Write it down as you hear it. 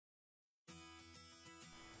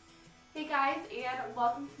Hey guys, and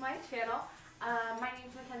welcome to my channel. My name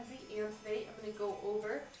is Mackenzie, and today I'm going to go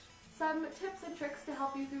over some tips and tricks to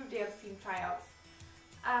help you through dance team tryouts.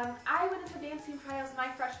 I went into dance team tryouts my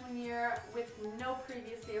freshman year with no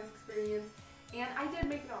previous dance experience, and I did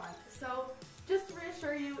make it on. So just to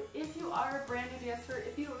reassure you, if you are a brand new dancer,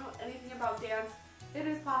 if you don't know anything about dance, it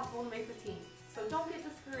is possible to make the team. So don't get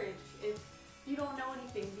discouraged if you don't know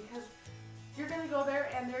anything, because you're going to go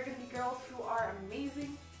there and there are going to be girls who are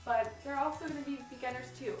amazing, but they're also going to be beginners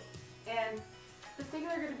too. And the thing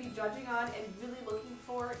they're going to be judging on and really looking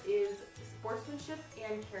for is sportsmanship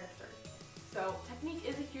and character. So technique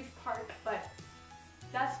is a huge part, but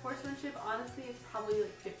that sportsmanship honestly is probably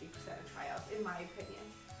like 50% of tryouts in my opinion.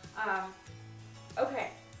 Okay,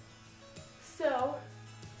 so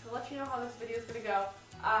to let you know how this video is going to go,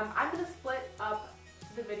 I'm going to split up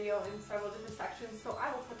the video in several different sections, so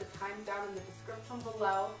I will put the times down in the description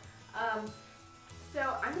below. So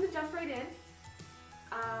I'm going to jump right in.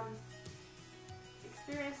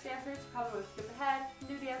 Experienced dancers probably want to skip ahead.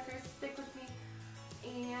 New dancers, stick with me.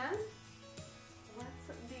 And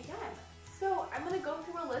let's begin. So I'm going to go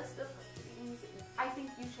through a list of things I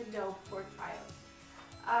think you should know before tryouts.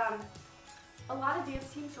 A lot of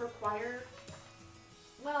dance teams require,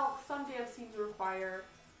 well, some dance teams require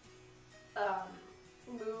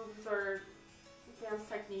moves or dance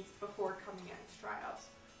techniques before coming into tryouts.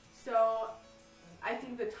 So I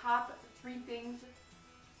think the top 3 things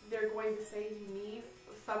they're going to say you need.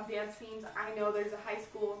 Some dance teams, I know there's a high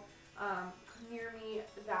school near me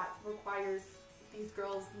that requires these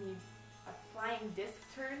girls need a flying disc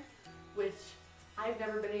turn, which I've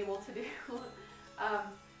never been able to do.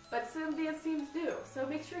 But some dance teams do. So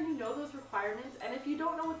make sure you know those requirements, and if you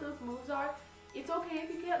don't know what those moves are, it's okay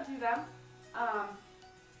if you can't do them.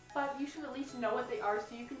 But you should at least know what they are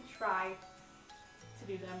so you can try to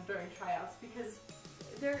do them during tryouts, because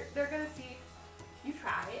they're going to see you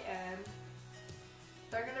try, and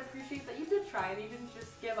they're going to appreciate that you did try, and you didn't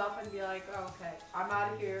just give up and be like, oh, okay, I'm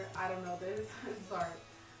out of here, I don't know this, sorry.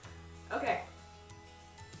 Okay,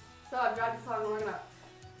 so I've dragged this on long enough.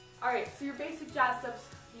 Alright, so your basic jazz steps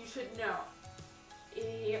you should know.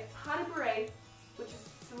 A pas de bourrée, which is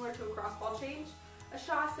similar to a crossball change, a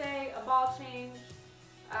chassé, a ball change,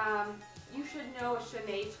 you should know a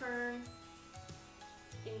jete turn,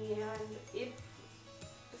 and if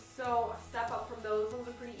so, step up from those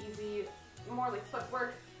are pretty easy, more like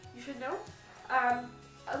footwork you should know.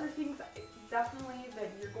 Other things definitely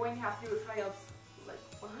that you're going to have to do at tryouts, like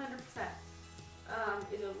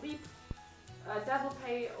 100%, is a leap, a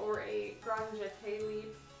développé or a Grande jete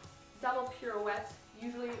leap, double pirouette.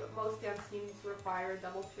 Usually most dance teams require a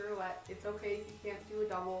double pirouette. It's okay if you can't do a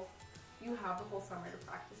double. You have the whole summer to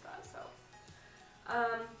practice that. So,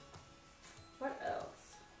 what else?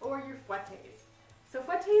 Or your fouettes. So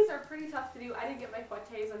fouettes are pretty tough to do. I didn't get my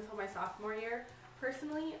fouettes until my sophomore year,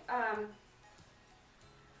 personally.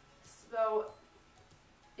 So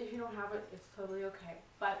if you don't have it, it's totally okay.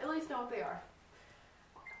 But at least know what they are.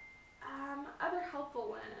 Other helpful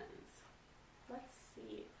ones. Let's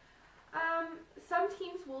see. Some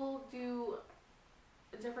teams will do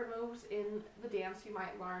different moves in the dance you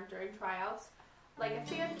might learn during tryouts, like a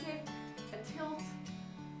fan kick, a tilt,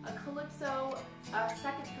 a calypso, a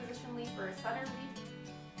second position leap or a center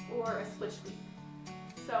leap, or a switch leap.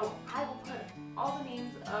 So I will put all the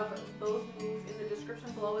names of those moves in the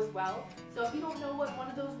description below as well. So if you don't know what one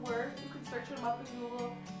of those were, you can search them up in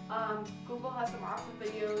Google. Google has some awesome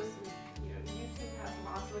videos, and, YouTube has some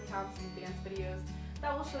awesome accounts and dance videos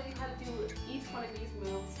that will show you how to do each one of these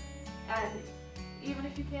moves. And even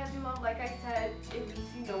if you can't do them, like I said, at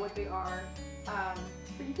least you know what they are,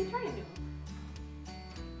 so you can try and do them.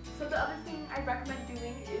 So the other thing I recommend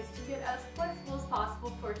doing is to get as flexible as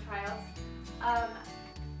possible for tryouts. I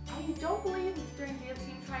don't believe during dance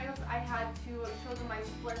team tryouts I had to show them my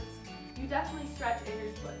splits. You definitely stretch in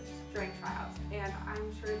your splits during tryouts, and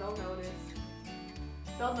I'm sure they'll notice.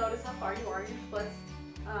 They'll notice how far you are in your splits.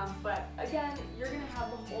 But again, you're going to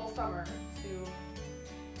have the whole summer to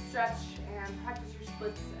stretch and practice your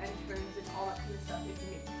splits and turns and all that kind of stuff if you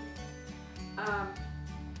need to.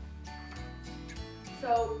 So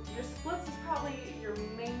your splits is probably your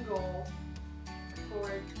main goal for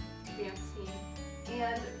dance team,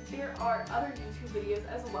 and there are other YouTube videos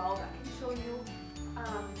as well that can show you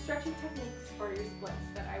stretching techniques for your splits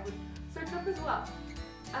that I would search up as well.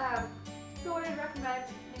 So what I recommend,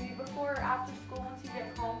 maybe before or after school, once you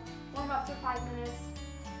get home, warm up for 5 minutes,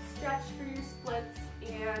 stretch for your splits,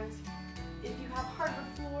 and if you have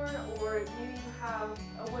hardwood floor or maybe you have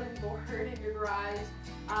a wooden board in your garage,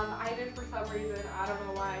 I did for some reason, I don't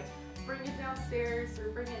know why, bring it downstairs or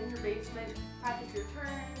bring it in your basement, practice your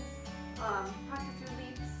turns, practice your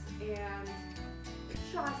leaps and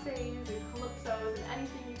chassés and calypsos and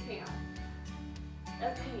anything you can.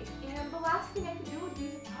 Okay, and the last thing I could do would be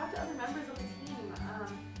to talk to other members of the team.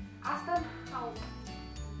 Ask them how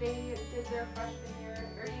they did their freshman year,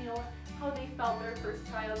 or how they felt their first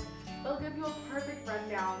tryouts. They'll give you a perfect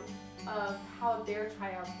rundown of how their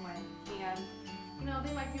tryouts went, and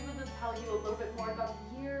they might be able to tell you a little bit more about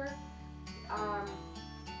the year.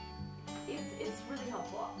 It's really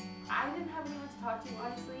helpful. I didn't have anyone to talk to,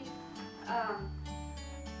 honestly,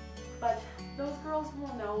 but those girls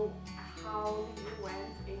will know how the year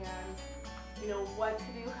went and what to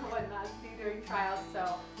do and what not to do during tryouts.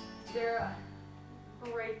 So they're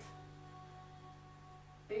great.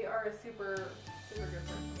 They are a super good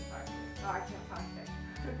person. Oh, I can't talk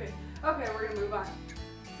today. Okay, we're gonna move on.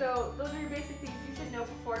 So those are your basic things you should know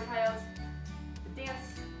before tryouts: the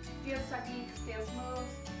dance techniques, dance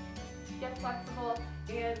moves. Get flexible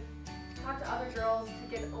and talk to other girls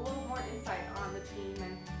to get a little more insight on the team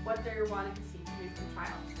and what they're wanting to see from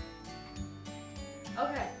tryouts.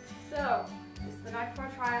 Okay, so this is the night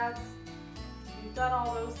before tryouts. You've done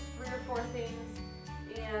all those 3 or 4 things,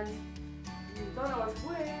 and you don't know what to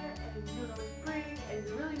wear, and you don't know what to bring, and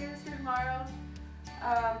you're really nervous for tomorrow.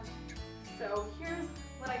 So here's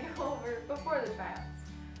what I go over before the tryouts.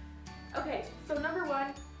 Okay, so number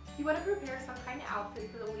 1, you want to prepare some kind of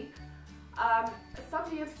outfit for the week.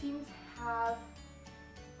 Some dance teams have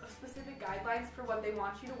specific guidelines for what they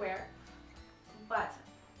want you to wear, but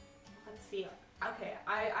let's see. Okay,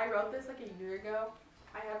 I wrote this like a year ago.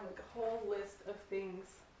 I have like a whole list of things.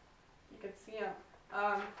 You can see them.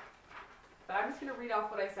 But I'm just going to read off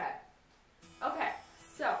what I said. Okay,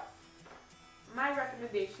 so my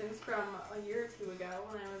recommendations from a year or 2 ago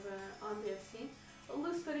when I was on dance team: a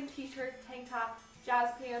loose-fitting t-shirt, tank top, jazz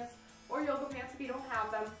pants, or yoga pants if you don't have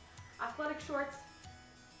them, athletic shorts,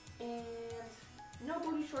 and no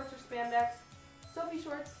booty shorts or spandex, Sophie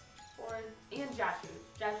shorts, and jazz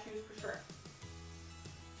shoes for sure.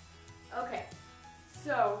 Okay,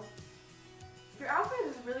 so your outfit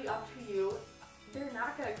is really up to you. They're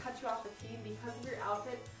not going to cut you off the team because of your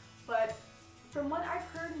outfit, but from what I've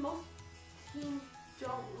heard, most teams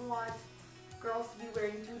don't want girls to be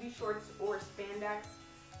wearing booty shorts or spandex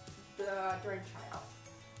during tryouts.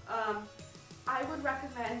 I would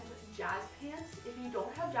recommend jazz pants. If you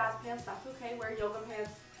don't have jazz pants, that's okay. Wear yoga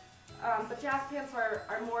pants. But jazz pants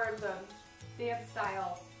are more of the dance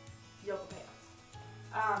style yoga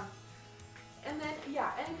pants. And then,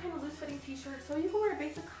 yeah, any kind of loose-fitting t-shirt. So you can wear a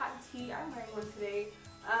basic cotton tee. I'm wearing one today.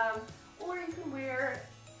 Or you can wear,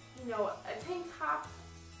 a tank top,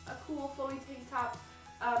 a cool flowy tank top.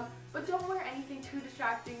 But don't wear anything too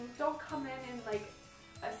distracting. Don't come in like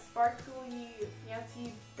a sparkly,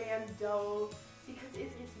 fancy bandeau, because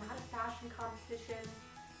it's not a fashion competition.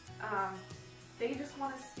 They just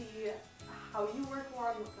want to see how you work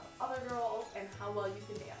along with the other girls and how well you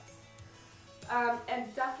can dance.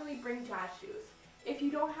 And definitely bring jazz shoes. If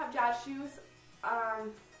you don't have jazz shoes, I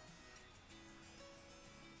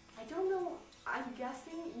don't know, I'm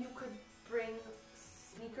guessing you could bring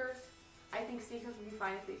sneakers. I think sneakers would be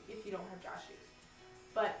fine if you don't have jazz shoes.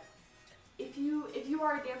 But if you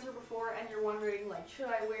are a dancer before and you're wondering, like, should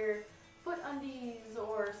I wear foot undies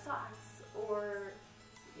or socks or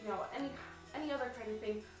any other kind of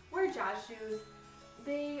thing, wear jazz shoes.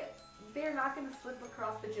 They're not going to slip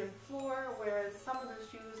across the gym floor, whereas some of the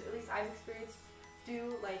shoes, at least I've experienced,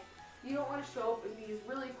 do. Like, you don't want to show up in these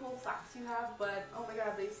really cool socks you have, but oh my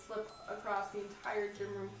god, they slip across the entire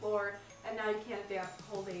gym room floor, and now you can't dance the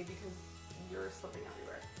whole day because you're slipping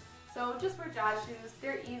everywhere. So just wear jazz shoes.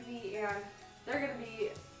 They're easy, and they're going to be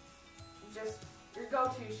just your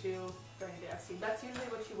go-to shoe during dance team. That's usually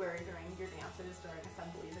what you wear during your dances, during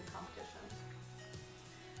assemblies and competitions.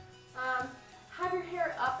 Have your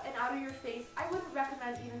hair up and out of your face. I wouldn't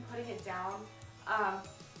recommend even putting it down.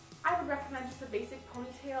 I would recommend just a basic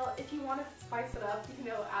ponytail. If you want to spice it up,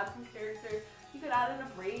 add some character. You could add in a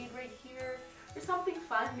braid right here or something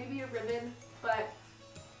fun, maybe a ribbon. But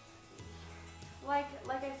like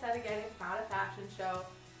I said again, it's not a fashion show.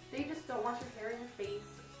 They just don't want your hair in your face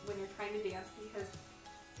when you're trying to dance, because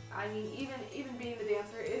I mean, even being the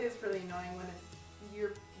dancer, it is really annoying when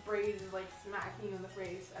your braid is like smacking you in the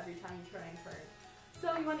face every time you try and turn.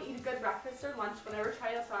 So you want to eat a good breakfast or lunch whenever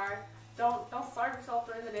tryouts are. Don't starve yourself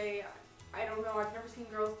during the day. I don't know, I've never seen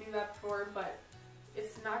girls do that before, but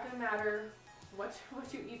it's not going to matter what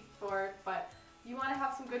you eat before, but you want to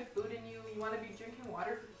have some good food in you. You want to be drinking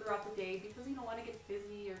water throughout the day, because you don't want to get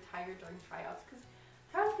dizzy or tired during tryouts, because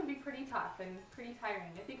tryouts can be pretty tough and pretty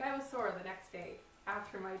tiring. I think I was sore the next day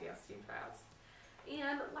after my dance team tryouts.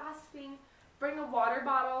 And last thing, bring a water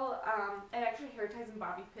bottle and extra hair ties and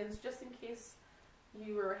bobby pins just in case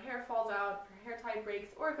your hair falls out, if your hair tie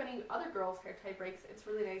breaks, or if any other girl's hair tie breaks. It's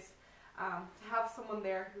really nice to have someone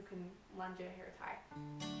there who can lend you a hair tie.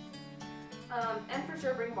 And for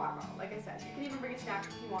sure bring a water bottle, like I said. You can even bring a snack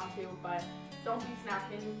if you want to, but don't be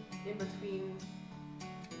snacking in between,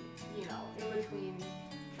 you know, in between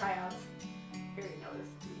tryouts. Very notice,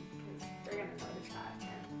 because they're going to notice that,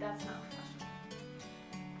 and that's not professional.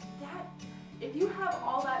 If you have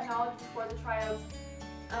all that knowledge before the tryouts,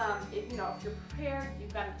 if you're prepared,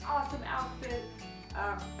 you've got an awesome outfit,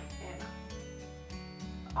 and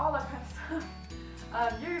all that kind of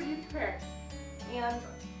stuff, you're going to be prepared. And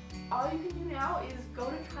all you can do now is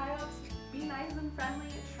go to tryouts, be nice and friendly,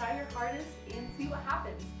 try your hardest, and see what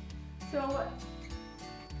happens. So,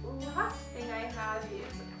 last thing I have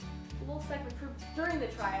is a little segment for during the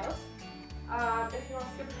tryouts. If you want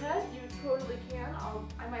to skip ahead, you totally can.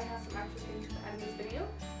 I might have some extra things at the end of this video.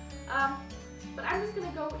 But I'm just going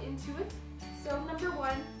to go into it. So number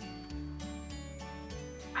one,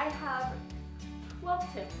 I have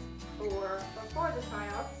 12 tips before the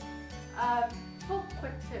tryouts. 12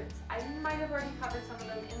 quick tips. I might have already covered some of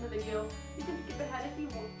them in the video. You can skip ahead if you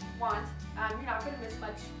want. You're not going to miss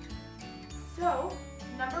much. So,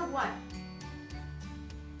 number one.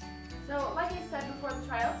 So, like I said before the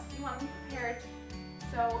tryouts, you want to be prepared.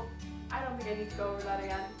 So, I don't think I need to go over that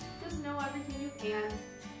again. Just know everything you can.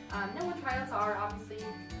 Know what tryouts are, obviously.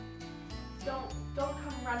 Don't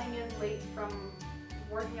come running in late from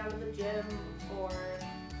working out at the gym, or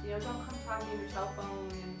don't come talking on your cell phone,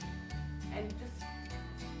 and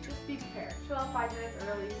just be prepared. Show up 5 minutes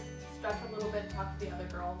early, stretch a little bit, talk to the other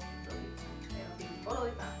girls. It'll be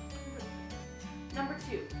totally fun. Number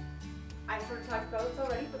two, I sort of talked about this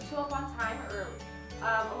already, but show up on time early.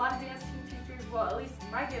 A lot of dance team teachers, well, at least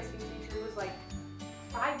my dance team teacher was like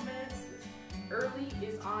 5 minutes early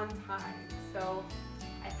is on time. So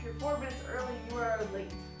if you're 4 minutes early, you are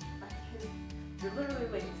late. You're literally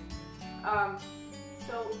late.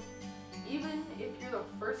 So even if you're the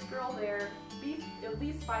first girl there, be at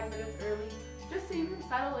least 5 minutes early, just so you can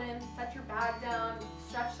settle in, set your bag down,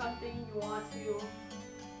 stretch something you want to,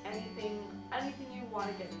 anything you want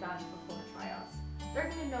to get done before tryouts. They're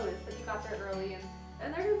going to notice that you got there early,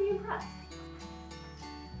 and they're going to be impressed.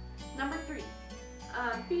 Number three,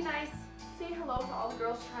 be nice, say hello to all the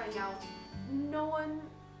girls trying out. No one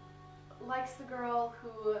likes the girl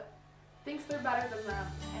who thinks they're better than them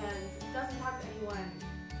and doesn't talk to anyone,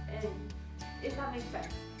 and if that makes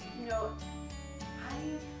sense.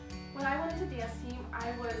 When I went into dance team,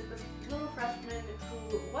 I was this little freshman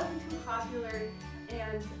who wasn't too popular,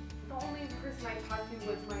 and the only person I talked to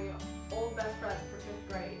was my old best friend from 5th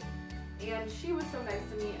grade. And she was so nice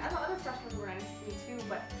to me, and the other freshmen were nice to me too,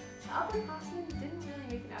 but the upperclassmen didn't really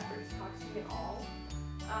make an effort to talk to me at all.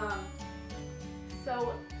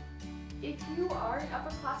 So if you are an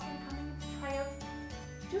upperclassman coming into tryouts,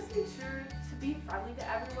 just make sure to be friendly to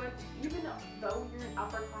everyone, even though you're an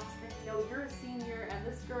upperclassman. You're a senior, and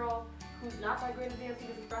this girl who's not that great at dancing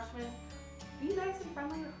is a freshman. Be nice and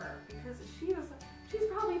friendly with her, because she's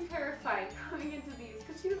probably terrified coming into these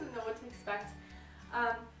because she doesn't know what to expect.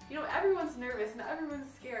 Everyone's nervous and everyone's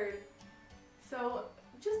scared. So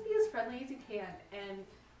just be as friendly as you can, and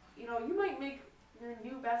you might make your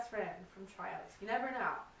new best friend from tryouts. You never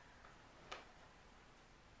know.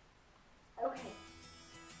 Okay.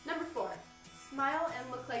 Number four, smile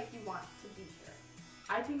and look like you want to be here.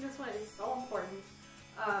 I think this one is so important.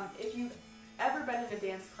 If you've ever been in a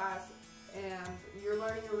dance class and you're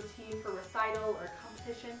learning a routine for recital or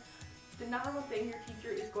competition, the number one thing your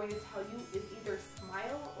teacher is going to tell you is either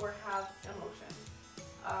smile or have emotion.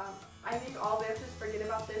 I think all dancers forget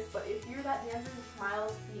about this, but if you're that dancer who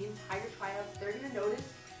smiles the entire tryouts, they're going to notice,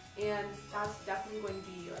 and that's definitely going to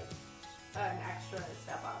be like an extra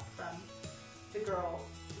step up from the girl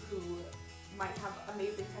who might have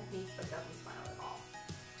amazing technique but doesn't smile at all.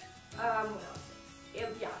 What else?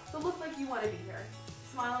 Yeah, so look like you want to be here.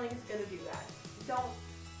 Smiling is going to do that.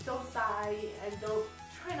 Don't sigh, and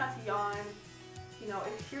try not to yawn.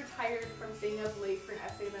 If you're tired from staying up late for an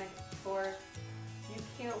essay night before, you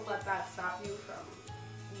can't let that stop you from,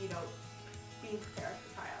 being prepared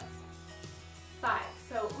for tryouts. 5,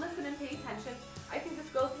 so listen and pay attention. I think this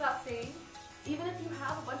goes without saying. Even if you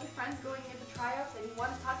have a bunch of friends going into tryouts and you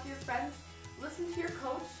want to talk to your friends, listen to your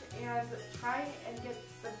coach and try and get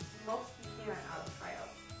the most you can out of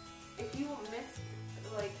tryouts. If you miss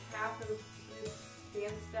like half of this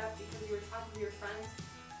dance step because you were talking to your friends,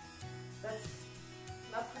 that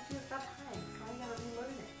puts you a step behind. So you gotta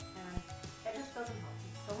relearn it, and it just doesn't help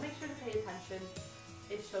you. So make sure to pay attention.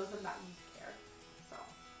 It shows them that you care. So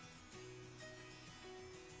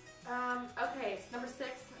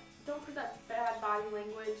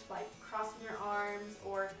your arms,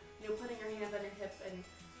 or putting your hands on your hip and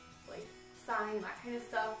like sighing, that kind of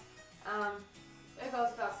stuff. It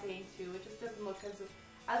goes without saying too. It just doesn't look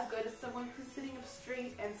as good as someone who's sitting up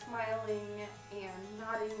straight and smiling and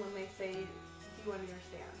nodding when they say, "Do you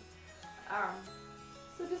understand?"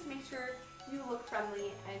 So just make sure you look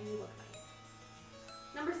friendly and you look nice.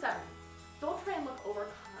 Number 7, don't try and look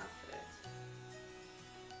overconfident.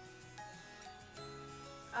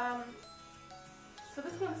 So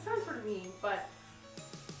this one sounds sort of mean, but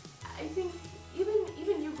I think even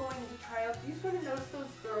you going into tryouts, you sort of notice those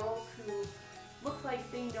girls who look like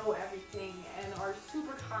they know everything and are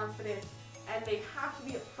super confident, and they have to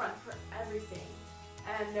be up front for everything,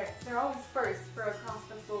 and they're always first for across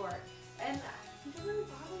the floor. And doesn't it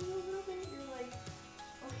bother you a little bit? You're like,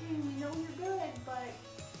 okay, we know you're good, but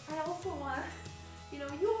I also want, you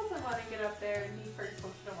also want to get up there and be first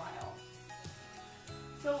once in a while.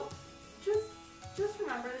 So just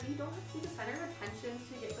remember that you don't have to be the center of attention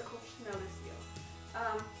to get the coach to notice you.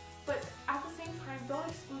 But at the same time, don't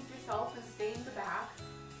exclude yourself and stay in the back.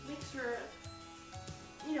 Make sure,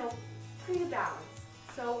 create a balance.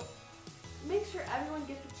 So make sure everyone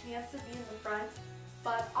gets a chance to be in the front,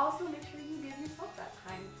 but also make sure you give yourself that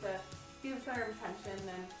time to be the center of attention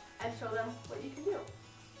and show them what you can do.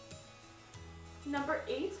 Number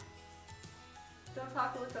 8, don't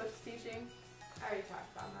talk while the coach is teaching. I already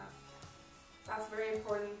talked about that. That's very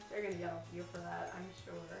important. They're going to yell at you for that, I'm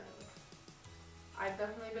sure. I've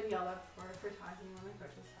definitely been yelled at for talking when the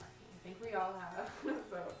coach is talking. I think we all have.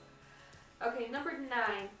 Okay, number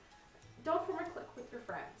 9, don't form a clique with your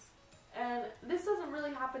friends. And this doesn't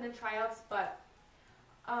really happen in tryouts, but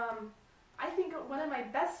I think one of my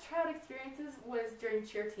best tryout experiences was during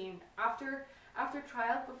cheer team. After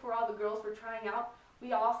tryout, before all the girls were trying out,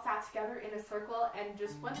 we all sat together in a circle and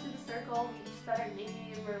just went through the circle. We each said our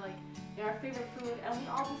name or our favorite food, and we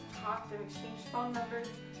all just talked and exchanged phone numbers.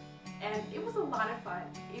 And it was a lot of fun.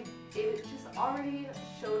 It just already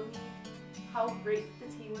showed me how great the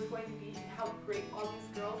team was going to be and how great all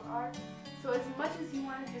these girls are. So as much as you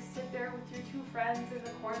want to just sit there with your 2 friends in the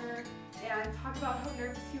corner and talk about how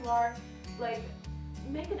nervous you are,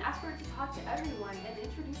 make an effort to talk to everyone and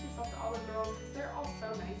introduce yourself to all the girls, because they're all so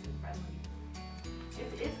nice and friendly.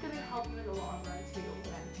 It's going to help you in the long run too,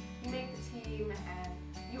 when you make the team and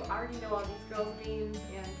you already know all these girls' names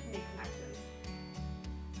and can make connections.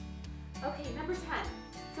 Okay, number 10.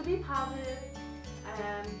 So be positive,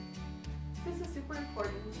 and this is super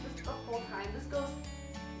important just the whole time. This goes,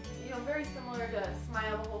 very similar to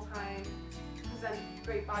smile the whole time, present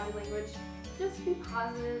great body language. Just be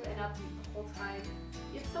positive and upbeat the whole time.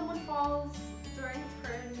 If someone falls during a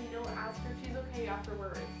turn, ask her if she's okay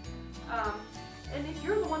afterwards. And if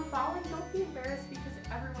you're the one falling, don't be embarrassed because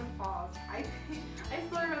everyone falls. I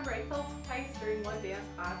still remember I fell twice during one dance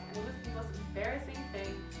class, and it was the most embarrassing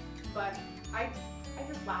thing, but I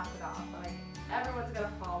just laughed it off. Everyone's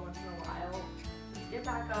gonna fall once in a while. Just get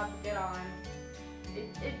back up, get on.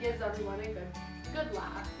 It gives everyone a good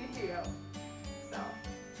laugh. Here you go. So,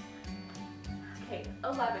 okay,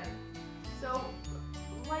 11. So,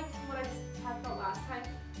 like what I talked about last time,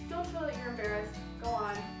 don't show that you're embarrassed. Go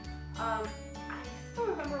on. I still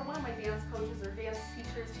remember one of my dance coaches or dance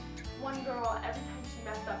teachers, one girl, every time she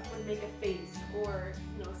messed up, would make a face or,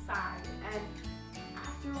 sigh. And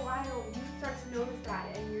after a while, you start to notice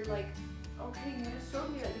that, and you're like, okay, you just showed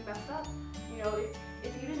me that you messed up.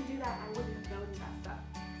 If you didn't do that, I wouldn't have known you messed up.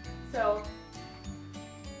 So,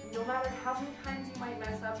 no matter how many times you might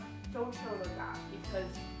mess up, don't show them that,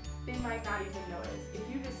 because they might not even notice. If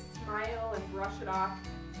you just smile and brush it off,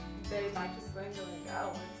 they might just think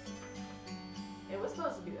oh, it was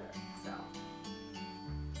supposed to be there. So,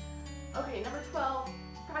 okay, number 12,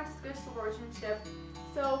 practice good sportsmanship.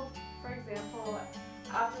 So, for example,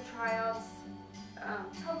 after tryouts,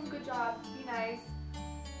 tell them good job, be nice,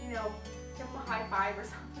 give them a high five or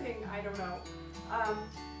something, I don't know.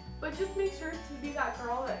 But just make sure to be that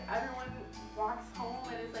girl that everyone walks home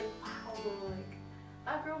and is like, wow,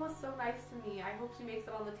 that girl was so nice to me. I hope she makes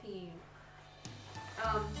it on the team.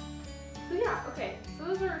 So yeah, okay. So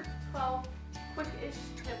those are 12 quick-ish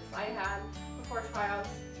tips I had before tryouts.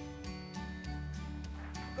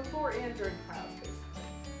 Before and during tryouts, basically.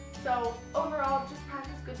 So overall, just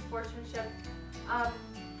practice good sportsmanship.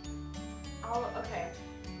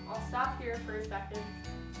 I'll stop here for a second,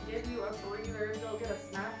 give you a breather, go get a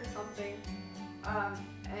snack or something,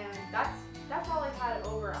 and that's all I had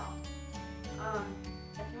overall.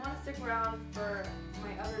 If you want to stick around for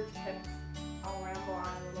my other tips, I'll ramble on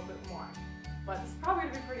a little bit more. But it's probably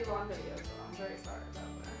going to be a pretty long video, so I'm very sorry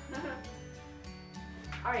about that.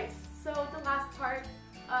 Alright, so the last part,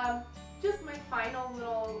 just my final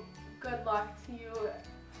little good luck to you.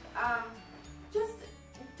 Just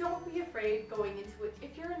don't be afraid going into it.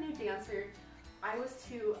 If you're a new dancer, I was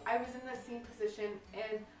too. I was in the same position,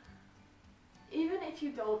 and even if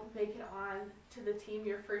you don't make it on to the team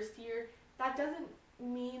your first year, that doesn't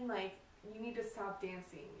mean like you need to stop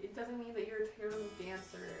dancing. It doesn't mean that you're a terrible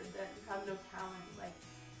dancer, that you have no talent. Like,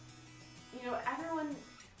 you know, everyone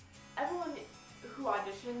who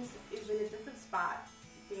auditions is in a different spot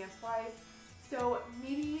dance-wise. So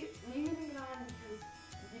maybe you didn't get on because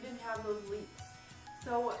you didn't have those leaps.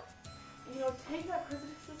 So, you know, take that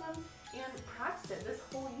criticism and practice it this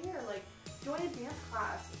whole year. Like, join a dance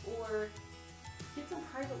class or get some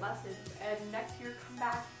private lessons, and next year come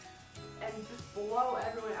back and just blow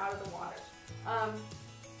everyone out of the water.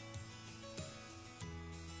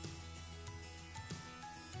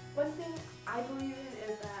 One thing I believe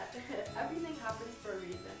in is that everything happens for a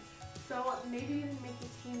reason. So maybe you didn't make the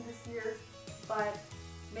team this year, but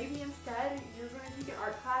maybe instead you're going to take an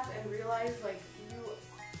art class and realize like you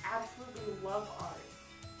absolutely love art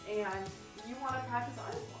and you want to practice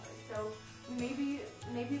art more. So maybe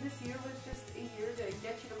this year was just a year to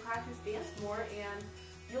get you to practice dance more, and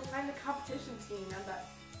you'll find a competition team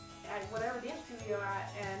at whatever dance studio you're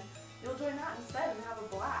at, and you'll join that instead and have a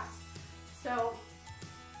blast. So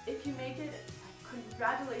if you make it,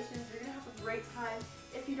 congratulations, you're going to have a great time.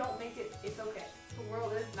 If you don't make it, it's okay. The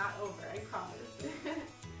world is not over, I promise.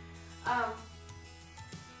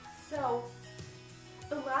 So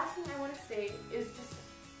the last thing I want to say is just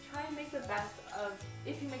try and make the best of,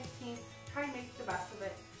 if you make a team, try and make the best of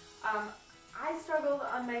it. I struggled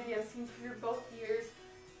on my dance team for both years.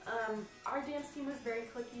 Our dance team was very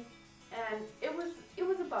cliquey, and it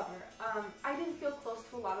was a bummer. I didn't feel close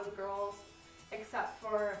to a lot of the girls, except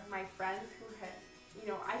for my friends who had, you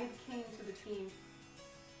know, I had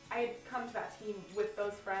come to that team with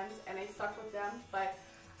those friends, and I stuck with them, but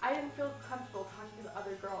I didn't feel comfortable talking to the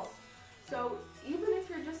other girls. So even if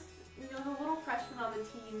you're just, you know, the little freshman on the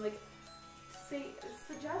team, like,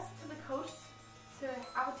 suggest to the coach to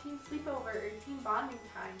have a team sleepover or team bonding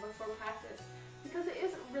time before practice, because it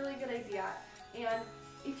is a really good idea. And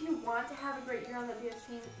if you want to have a great year on the dance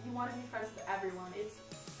team, you want to be friends with everyone. It's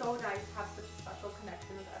so nice to have such a special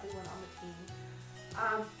connection with everyone on the team.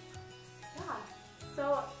 Yeah,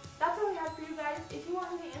 so that's all I have for you guys. If you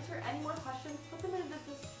want me to answer any more questions, put them in the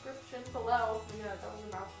description below. Yeah, that was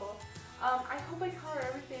a mouthful. I hope I covered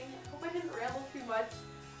everything. I hope I didn't ramble too much.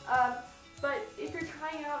 But if you're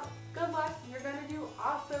trying out, good luck. You're gonna do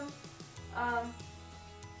awesome.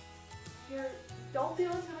 Don't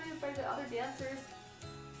feel intimidated by the other dancers.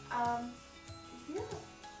 Yeah.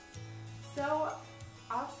 So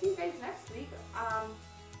I'll see you guys next week.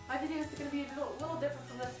 My video is going to be a little different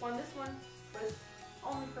from this one. This one was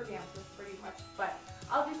only for dancers pretty much, but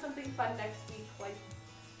I'll do something fun next week, like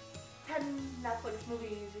 10 Netflix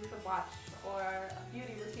movies you should watch, or a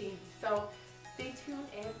beauty routine. So stay tuned,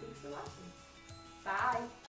 and thanks for watching. Bye!